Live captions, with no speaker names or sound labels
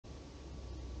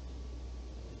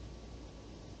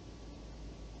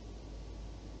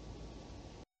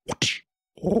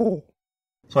So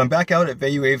I'm back out at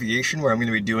Vayu Aviation where I'm going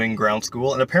to be doing ground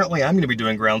school, and apparently I'm going to be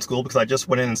doing ground school because I just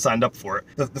went in and signed up for it.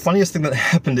 The funniest thing that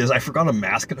happened is I forgot a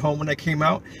mask at home when I came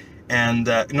out, and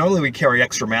normally we carry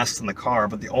extra masks in the car,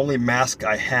 but the only mask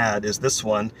I had is this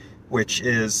one, which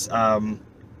is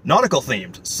nautical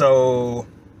themed. So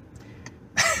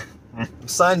I'm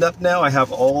signed up now. I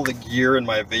have all the gear in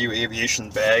my Vayu Aviation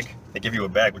bag. They give you a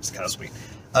bag, which is kind of sweet.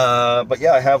 But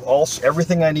yeah, I have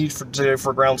everything I need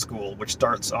for ground school, which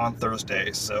starts on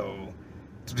Thursday. So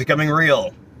it's becoming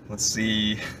real. Let's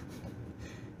see.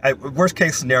 Worst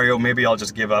case scenario, maybe I'll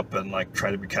just give up and like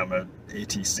try to become a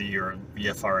ATC or a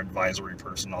VFR advisory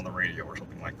person on the radio or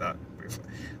something like that.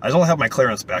 I don't have my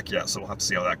clearance back yet, so we'll have to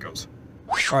see how that goes.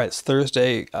 All right, it's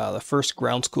Thursday. The first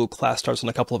ground school class starts in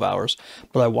a couple of hours,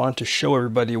 but I wanted to show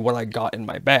everybody what I got in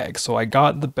my bag. So I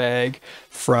got the bag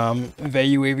from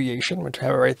Vayu Aviation, which I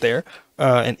have it right there.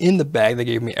 And in the bag, they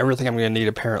gave me everything I'm going to need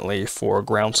apparently for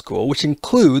ground school, which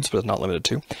includes, but is not limited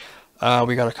to,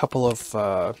 we got a couple of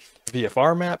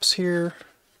VFR maps here.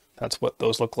 That's what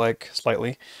those look like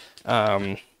slightly.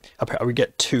 We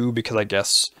get two because I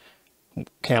guess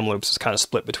Kamloops is kind of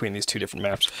split between these two different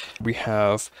maps. We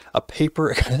have a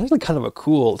paper, it's actually kind of a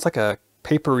cool, it's like a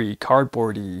papery,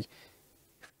 cardboardy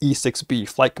E6B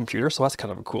flight computer, so that's kind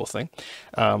of a cool thing.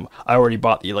 I already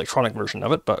bought the electronic version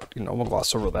of it, but you know, we'll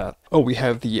gloss over that. Oh, we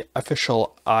have the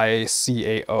official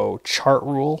ICAO chart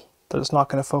rule that it's not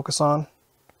going to focus on.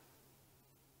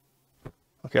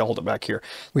 Okay, I'll hold it back here.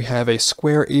 We have a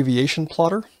square aviation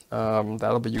plotter.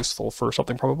 That'll be useful for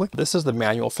something probably. This is the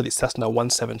manual for the Cessna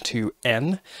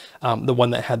 172N, the one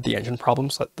that had the engine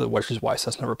problems, which is why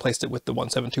Cessna replaced it with the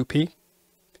 172P.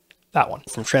 That one.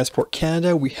 From Transport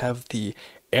Canada, we have the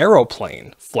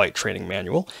aeroplane flight training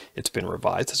manual. It's been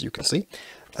revised, as you can see.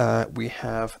 We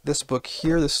have this book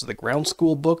here. This is the ground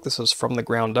school book. This is From the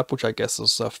Ground Up, which I guess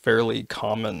is a fairly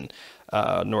common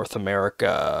North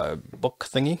America book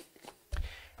thingy.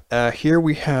 Here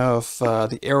we have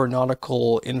the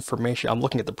aeronautical information. I'm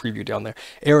looking at the preview down there.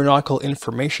 Aeronautical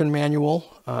information manual,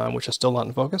 which is still not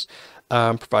in focus,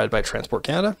 provided by Transport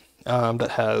Canada,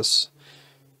 that has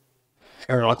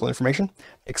aeronautical information.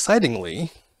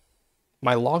 Excitingly,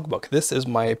 my logbook. This is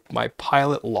my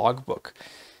pilot logbook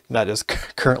that is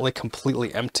currently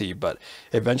completely empty, but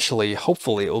eventually,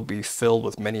 hopefully, it will be filled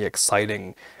with many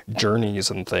exciting journeys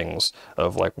and things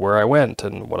of like where I went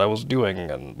and what I was doing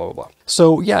and blah, blah, blah.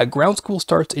 So yeah, ground school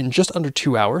starts in just under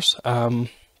 2 hours.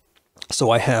 So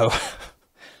I have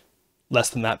less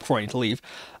than that before I need to leave.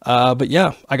 But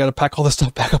yeah, I got to pack all this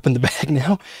stuff back up in the bag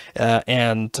now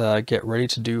and get ready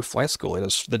to do flight school.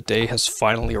 The day has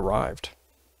finally arrived.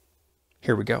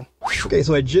 Here we go. Okay,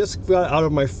 so I just got out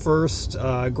of my first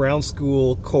ground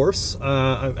school course.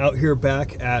 I'm out here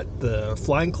back at the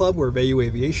flying club where Vayu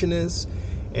Aviation is.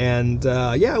 And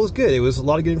yeah, it was good. It was a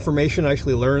lot of good information. I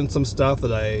actually learned some stuff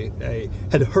that I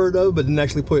had heard of but didn't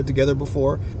actually put it together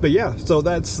before. But yeah, so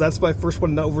that's my first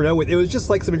one over now. It was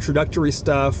just like some introductory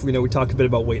stuff. You know, we talked a bit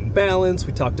about weight and balance.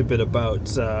 We talked a bit about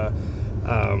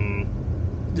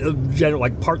general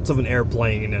like parts of an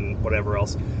airplane and whatever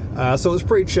else. So it was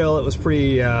pretty chill. It was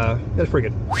pretty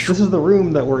good. This is the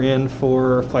room that we're in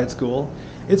for flight school.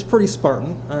 It's pretty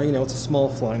Spartan. You know, it's a small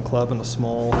flying club and a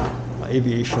small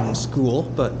aviation school,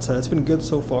 but it's been good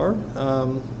so far.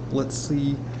 Let's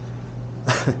see.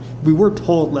 We were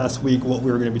told last week what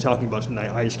we were going to be talking about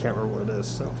tonight. I just can't remember what it is.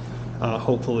 So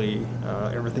hopefully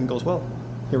everything goes well.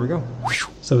 Here we go.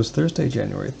 So it's Thursday,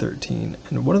 January 13,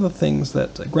 and one of the things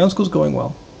that ground school's going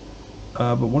well,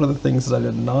 but one of the things that I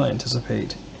did not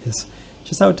anticipate is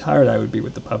just how tired I would be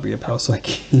with the puppy of how so I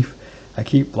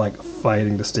keep like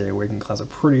fighting to stay awake in class. I'm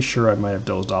pretty sure I might have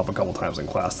dozed off a couple times in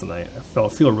class tonight. I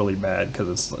feel really bad because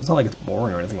it's not like it's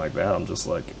boring or anything like that. I'm just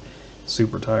like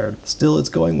super tired. Still, it's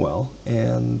going well,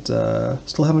 and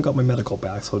still haven't got my medical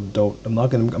back, so I'm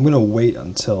gonna wait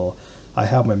until I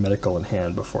have my medical in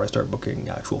hand before I start booking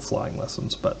actual flying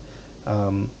lessons. But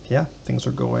yeah, things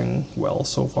are going well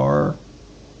so far,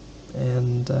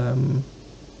 and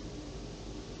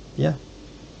yeah,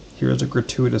 here's a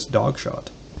gratuitous dog shot.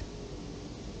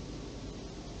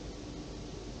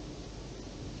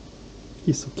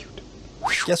 He's so cute.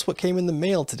 Guess what came in the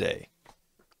mail today?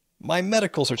 My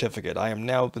medical certificate. I am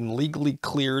now been legally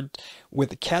cleared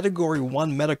with Category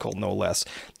 1 medical, no less.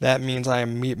 That means I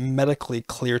am medically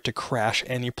cleared to crash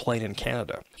any plane in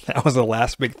Canada. That was the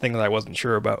last big thing that I wasn't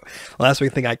sure about. The last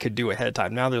big thing I could do ahead of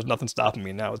time. Now there's nothing stopping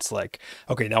me. Now it's like,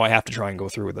 okay, now I have to try and go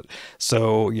through with it.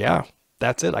 So yeah,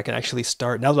 that's it. I can actually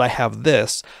start, now that I have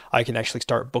this, I can actually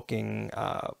start booking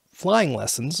flying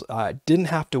lessons. I didn't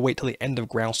have to wait till the end of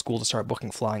ground school to start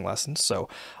booking flying lessons, so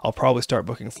I'll probably start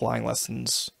booking flying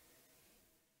lessons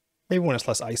Maybe when it's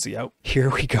less icy out. Here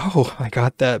we go. I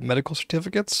got that medical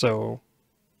certificate, so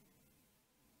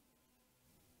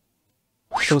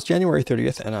it's January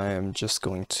 30th, and I am just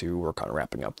going to work on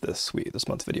wrapping up this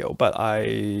month's video. But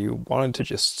I wanted to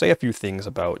just say a few things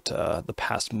about the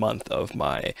past month of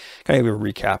my, kind of a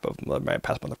recap of my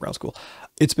past month of ground school.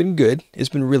 It's been good. It's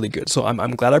been really good. So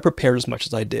I'm glad I prepared as much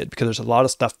as I did, because there's a lot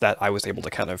of stuff that I was able to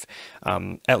kind of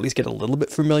at least get a little bit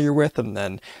familiar with. And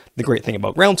then the great thing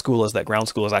about ground school is that ground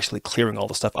school is actually clearing all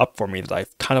the stuff up for me that I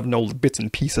kind of know bits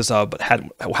and pieces of, but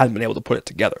hadn't been able to put it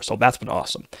together. So that's been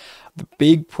awesome. The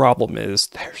big problem is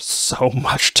there's so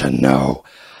much to know.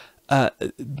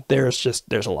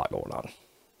 There's a lot going on.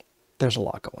 There's a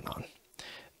lot going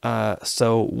on.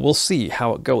 So we'll see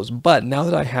how it goes. But now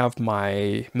that I have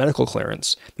my medical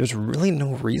clearance, there's really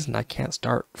no reason I can't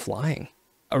start flying.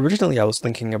 Originally, I was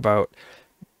thinking about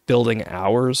building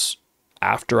hours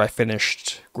after I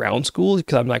finished ground school,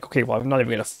 because I'm like, okay, well, I'm not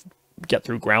even going to get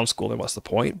through ground school, then what's the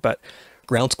point? But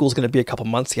ground school is going to be a couple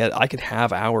months yet. I could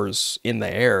have hours in the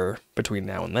air between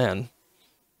now and then.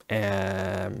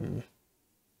 And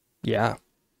yeah,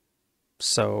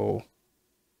 so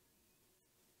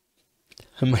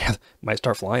I might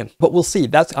start flying, but we'll see.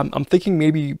 I'm thinking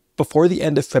maybe before the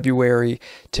end of February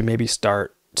to maybe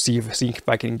see if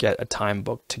I can get a time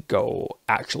booked to go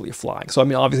actually flying. So I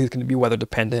mean, obviously it's going to be weather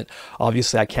dependent.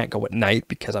 Obviously I can't go at night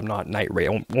because I'm not night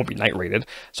rated. Won't be night rated.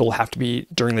 So it'll have to be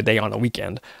during the day on a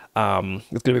weekend.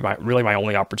 It's going to be really my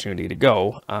only opportunity to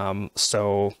go.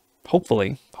 So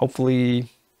hopefully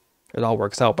it all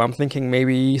works out. But I'm thinking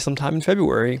maybe sometime in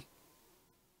February,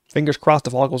 fingers crossed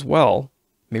if all goes well,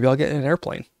 maybe I'll get in an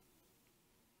airplane.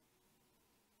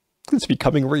 It's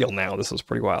becoming real now. This is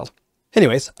pretty wild.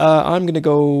 Anyways, I'm going to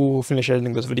go finish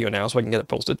editing this video now so I can get it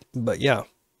posted. But yeah,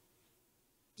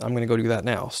 I'm going to go do that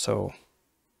now. So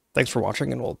thanks for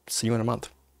watching, and we'll see you in a month.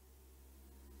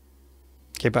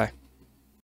 Okay, bye.